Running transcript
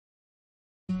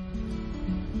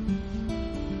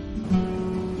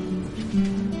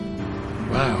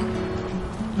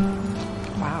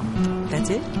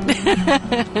it.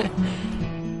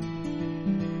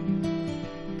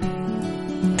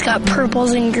 It's got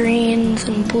purples and greens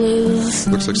and blues.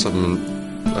 Looks like something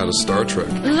out of Star Trek.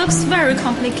 It looks very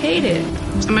complicated.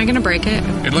 Am I gonna break it?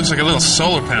 It looks like a little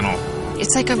solar panel.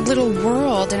 It's like a little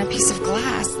world in a piece of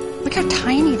glass. Look how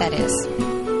tiny that is.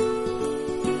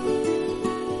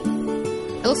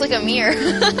 It looks like a mirror.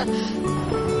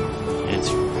 It's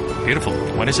beautiful.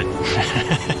 What is it?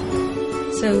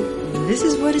 So this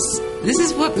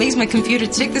is what makes my computer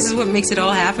tick. This is what makes it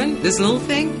all happen. This little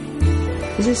thing.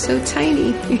 This is so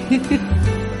tiny.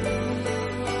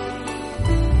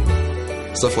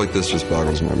 Stuff like this just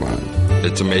boggles my mind.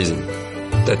 It's amazing.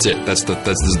 That's it. This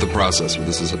is the process.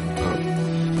 This is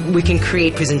We can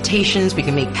create presentations. We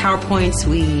can make PowerPoints.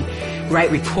 We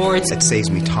write reports. It saves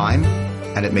me time,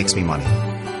 and it makes me money.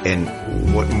 And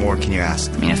what more can you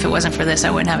ask? I mean, if it wasn't for this, I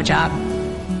wouldn't have a job.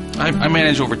 I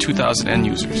manage over 2,000 end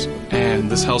users, and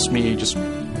this helps me just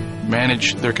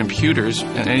manage their computers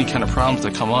and any kind of problems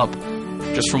that come up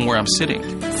just from where I'm sitting.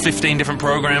 15 different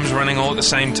programs running all at the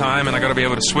same time, and I got to be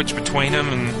able to switch between them,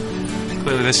 and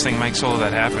clearly this thing makes all of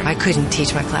that happen. I couldn't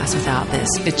teach my class without this.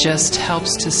 It just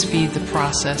helps to speed the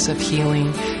process of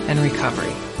healing and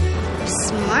recovery.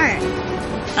 Smart.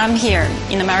 I'm here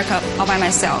in America all by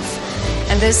myself,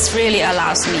 and this really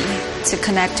allows me to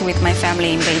connect with my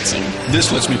family in Beijing.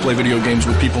 This lets me play video games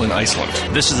with people in Iceland.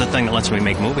 This is the thing that lets me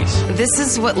make movies. This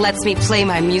is what lets me play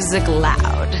my music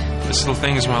loud. This little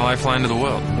thing is my lifeline to the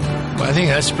world. Well, I think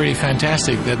that's pretty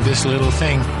fantastic that this little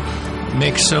thing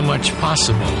makes so much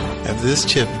possible. If this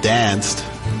chip danced,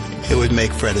 it would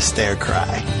make Fred Astaire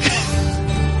cry.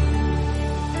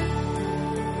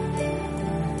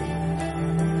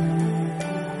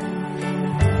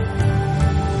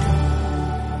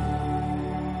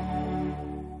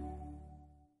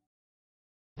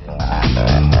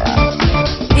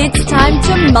 It's time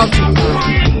to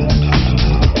multiply.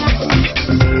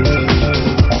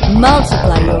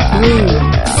 Multiply your grooves.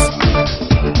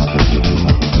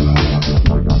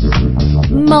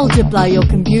 Multiply your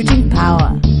computing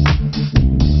power.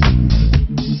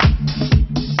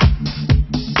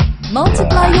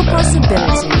 Multiply your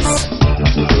possibilities.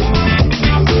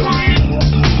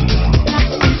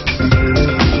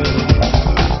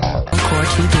 Core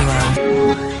 2 Duo.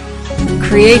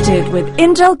 Created with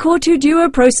Intel Core 2 Duo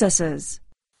processors.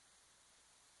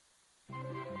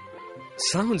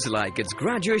 Sounds like it's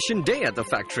graduation day at the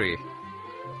factory.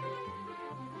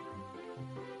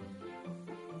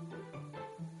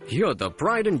 Hear the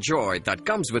pride and joy that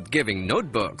comes with giving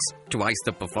notebooks, twice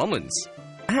the performance,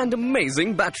 and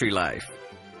amazing battery life.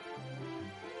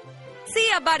 See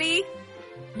ya, buddy!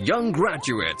 Young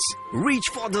graduates, reach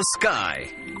for the sky.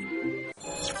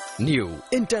 New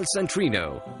Intel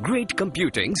Centrino. Great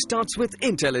computing starts with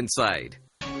Intel inside.